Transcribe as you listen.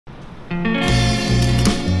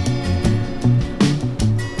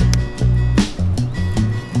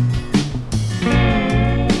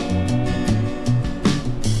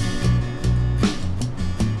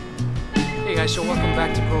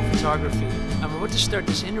photography. I'm about to start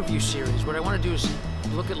this interview series. What I want to do is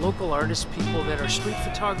look at local artists, people that are street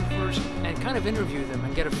photographers, and kind of interview them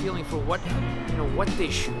and get a feeling for what they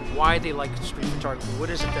shoot, why they like street photography, what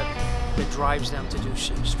is it that drives them to do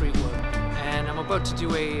street work. And I'm about to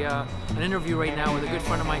do an interview right now with a good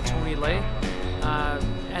friend of mine, Tony Lei,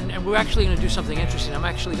 and we're actually going to do something interesting. I'm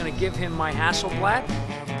actually going to give him my Hasselblad.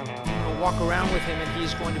 I'm going to walk around with him, and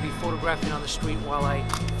he's going to be photographing on the street while I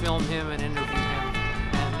film him and interview him.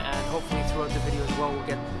 And hopefully throughout the video as well, we'll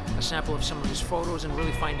get a sample of some of his photos and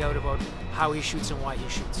really find out about how he shoots and why he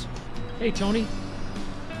shoots. Hey, Tony.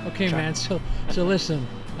 Okay, Chuck. Man, so listen,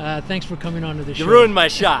 thanks for coming on to the show. You ruined my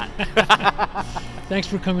shot. Thanks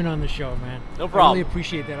for coming on the show, man. No problem. I really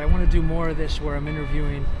appreciate that. I want to do more of this where I'm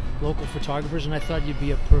interviewing local photographers, and I thought you'd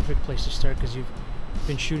be a perfect place to start because you've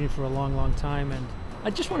been shooting for a long, long time. And I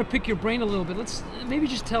just want to pick your brain a little bit. Let's maybe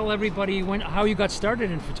just tell everybody how you got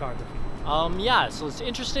started in photography. Yeah, so it's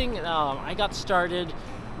interesting. I got started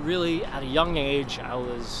really at a young age. I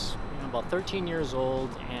was about 13 years old,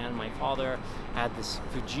 and my father had this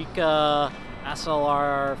Fujica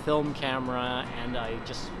SLR film camera, and I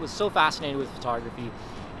just was so fascinated with photography.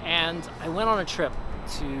 And I went on a trip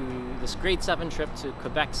to this grade 7 trip to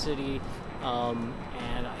Quebec City,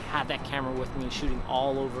 and I had that camera with me shooting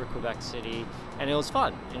all over Quebec City, and it was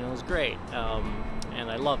fun and it was great, and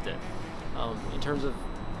I loved it. In terms of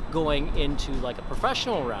going into like a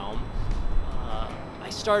professional realm, I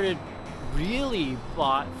started really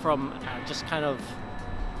from just kind of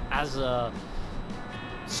as a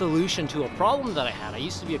solution to a problem that I had. I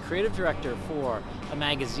used to be a creative director for a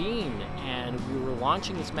magazine, and we were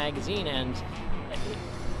launching this magazine, and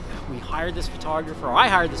we hired this photographer, or I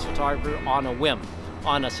hired this photographer on a whim,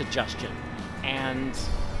 on a suggestion, and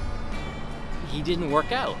he didn't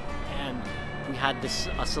work out. And we had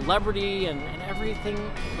a celebrity and everything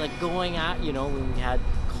like going at, we had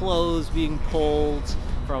clothes being pulled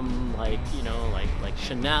from like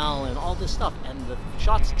Chanel and all this stuff, and the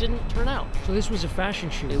shots didn't turn out. So this was a fashion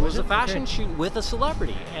shoot? It was a fashion shoot with a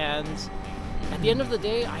celebrity, and at the end of the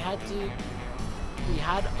day, we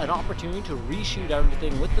had an opportunity to reshoot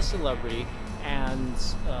everything with the celebrity, and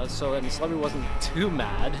the celebrity wasn't too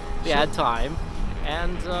mad. They had time.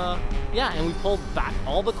 And yeah, and we pulled back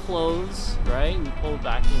all the clothes, right? We pulled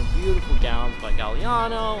back beautiful gowns by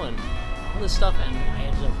Galliano and all this stuff, and I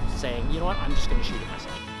ended up saying, you know what, I'm just going to shoot it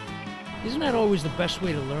myself. Isn't that always the best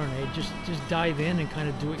way to learn, eh? Just dive in and kind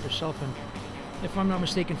of do it yourself. And if I'm not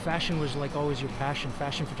mistaken, fashion was like always your passion.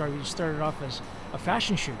 Fashion photography. You started off as a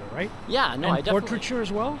fashion shooter, right? Yeah, no, and I definitely. Portraiture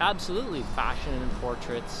as well? Absolutely, fashion and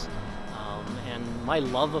portraits. And my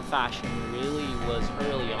love of fashion really was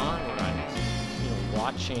early on when I was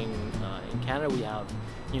watching, in Canada we have,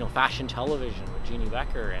 fashion television with Jeannie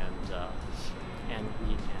Becker, and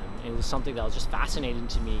it was something that was just fascinating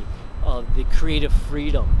to me, of the creative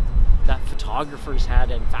freedom that photographers had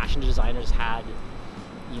and fashion designers had,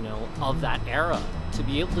 of that era, to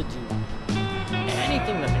be able to do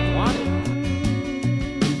anything that they wanted.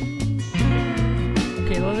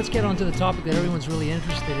 Okay, well, let's get on to the topic that everyone's really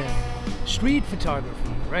interested in. Street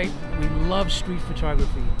photography, right? We love street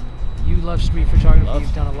photography. You love street photography.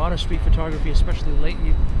 You've done a lot of street photography, especially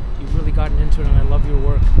lately. You've really gotten into it, and I love your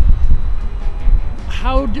work.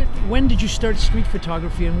 When did you start street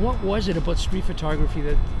photography, and what was it about street photography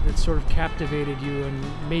that sort of captivated you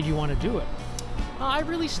and made you want to do it? I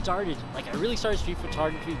really started street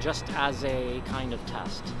photography just as a kind of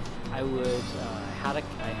test. I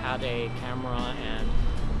had a camera, and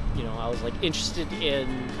I was like interested in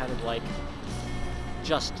kind of like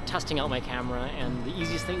just testing out my camera, and the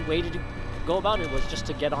easiest way to go about it was just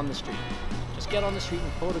to get on the street. Just get on the street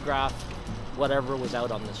and photograph whatever was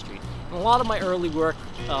out on the street. And a lot of my early work,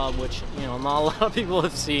 which not a lot of people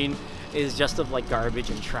have seen, is just of like garbage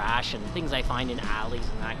and trash and things I find in alleys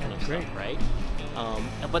and that kind of stuff, right?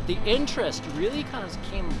 But the interest really kind of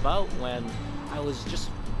came about when I was just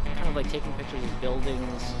kind of like taking pictures of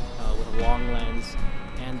buildings with a long lens,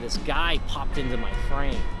 and this guy popped into my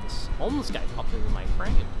frame. This homeless guy popped into my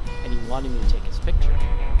frame, and he wanted me to take his picture.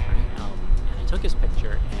 Right? And I took his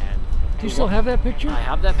picture, and do you still have that picture? I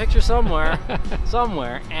have that picture somewhere,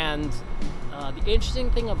 somewhere. And the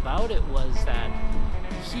interesting thing about it was that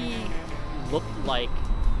he looked like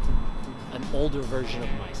an older version of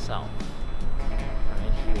myself.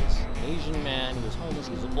 Right? He was an Asian man. He was homeless.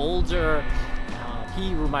 He was older.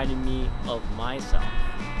 He reminded me of myself.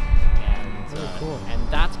 Very cool. And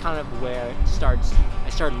that's kind of where it starts. I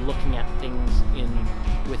started looking at things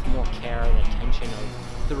with more care and attention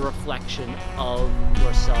of the reflection of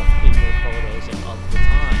yourself in your photos and of the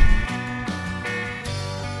time.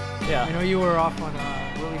 Yeah. I know you were off on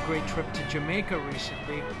a really great trip to Jamaica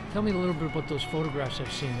recently. Tell me a little bit about those photographs I've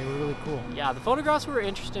seen. They were really cool. Yeah, the photographs were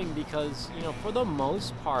interesting because, you know, for the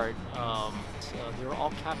most part, they were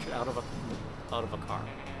all captured out of a car,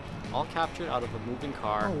 all captured out of a moving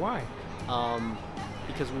car. Oh, why?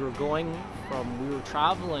 Because we were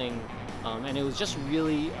traveling, and it was just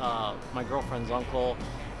really my girlfriend's uncle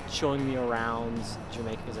showing me around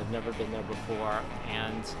Jamaica because I've never been there before,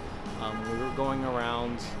 and we were going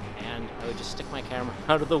around, and I would just stick my camera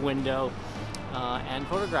out of the window and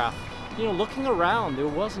photograph. You know, looking around, there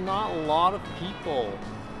was not a lot of people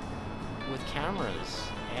with cameras,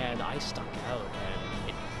 and I stuck out,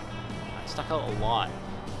 and I stuck out a lot.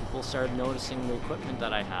 People started noticing the equipment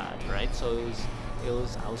that I had, right? So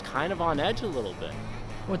I was kind of on edge a little bit.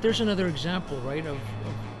 Well, there's another example, right, of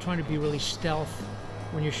trying to be really stealth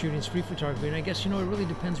when you're shooting street photography. And I guess, you know, it really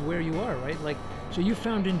depends where you are, right? Like, so you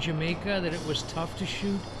found in Jamaica that it was tough to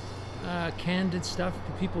shoot candid stuff.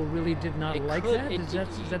 People really did not like that? Is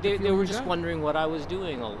that the they were feeling just you got? wondering what I was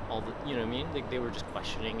doing all the, you know what I mean? They were just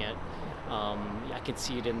questioning it. I could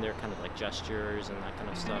see it in their kind of like gestures and that kind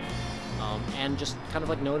of stuff. And just kind of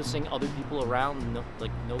like noticing other people around,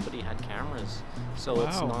 like nobody had cameras. So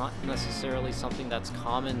it's not necessarily something that's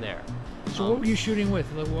common there. So what were you shooting with?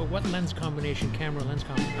 What lens combination, camera lens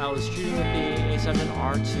combination? I was shooting with the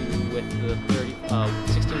A7R2 with the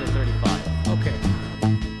 16 to 35. Okay.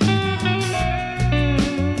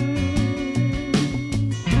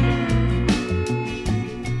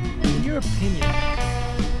 In your opinion,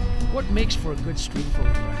 what makes for a good street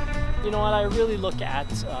photograph? You know what? I really look at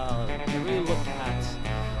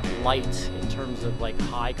light in terms of like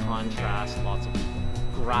high contrast, lots of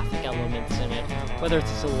graphic elements in it, whether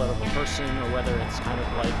it's a silhouette of a person or whether it's kind of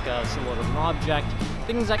like a silhouette of an object,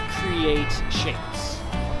 things that create shapes.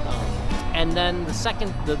 And then the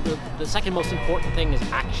second most important thing is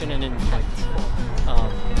action and intent.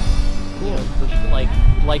 You know,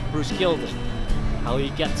 like Bruce Gilden, how he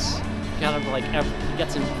gets kind of like he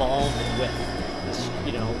gets involved with this,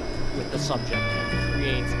 you know, with the subject and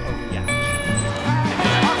creates a reaction.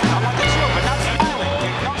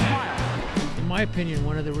 In my opinion,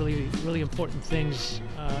 one of the really important things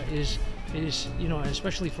is you know,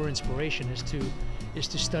 especially for inspiration, is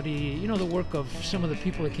to study, you know, the work of some of the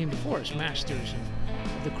people that came before us, masters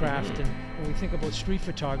of the craft. And when we think about street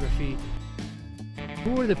photography,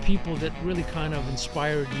 who are the people that really kind of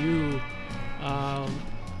inspired you,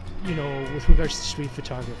 you know, with regards to street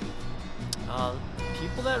photography?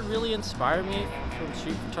 People that really inspire me from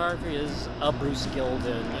street photography is Bruce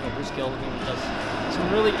Gilden. You know, Bruce Gilden does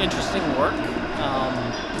some really interesting work,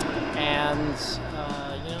 and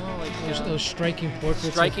you know, like those striking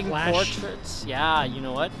portraits. Striking portraits, yeah. You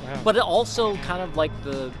know what? Wow. But it also kind of like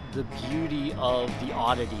the beauty of the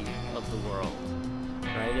oddity of the world.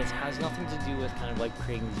 Right? It has nothing to do with kind of like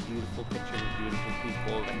creating these beautiful pictures of beautiful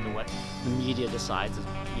people and what the media decides is,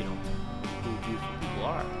 you know, who beautiful people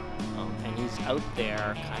are. And he's out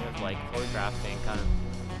there kind of like photographing kind of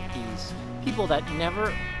these people that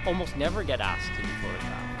almost never get asked to be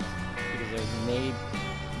photographed because they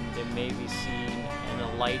may be seen in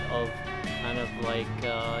a light of kind of like,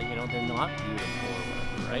 you know, they're not beautiful or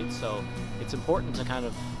whatever, right? So it's important to kind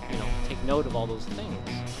of, you know, take note of all those things.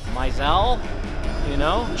 Meisel, you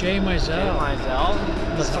know? Jay Meisel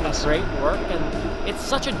does some great work, and it's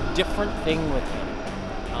such a different thing with him.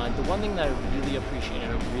 The one thing that I really appreciate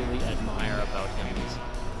and I really admire about him is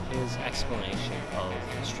his explanation of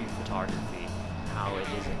street photography, how it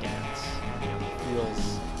is a dance. You know, he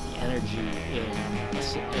feels the energy in the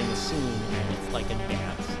scene, and it's like a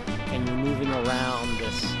dance. And you're moving around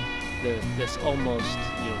this almost,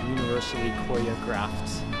 you know, universally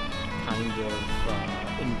choreographed kind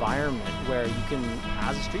of environment where you can,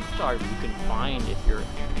 as a street photographer, you can find, if you're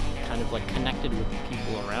kind of like connected with the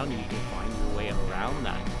people around you, you can find your way around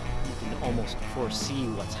that. You can almost foresee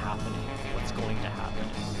what's happening, what's going to happen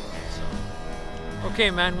in the world. So. Okay,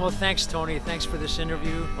 man. Well, thanks, Tony. Thanks for this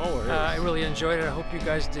interview. Oh, it is. I really enjoyed it. I hope you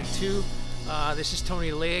guys did too. This is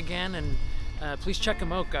Tony Lei again, and please check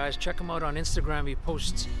him out, guys. Check him out on Instagram. He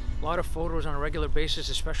posts a lot of photos on a regular basis,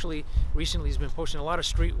 especially recently he's been posting a lot of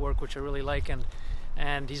street work, which I really like,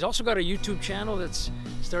 and he's also got a YouTube channel that's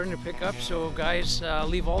starting to pick up. So guys,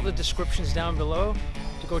 leave all the descriptions down below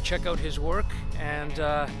to go check out his work, and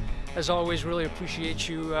as always, really appreciate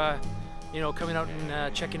you you know, coming out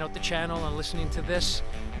and checking out the channel and listening to this.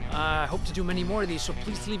 I hope to do many more of these, so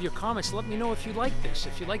please leave your comments. Let me know if you like this,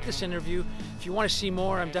 if you like this interview, if you want to see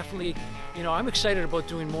more. I'm definitely, you know, I'm excited about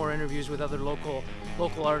doing more interviews with other local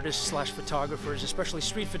artists / photographers, especially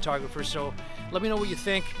street photographers. So let me know what you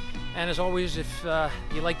think. And as always, if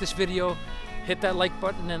you like this video, hit that like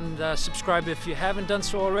button and subscribe if you haven't done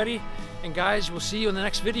so already. And guys, we'll see you in the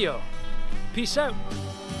next video. Peace out.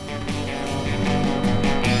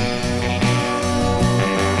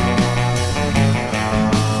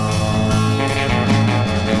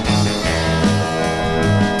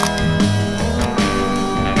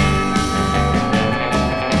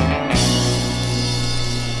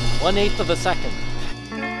 One-eighth of a second.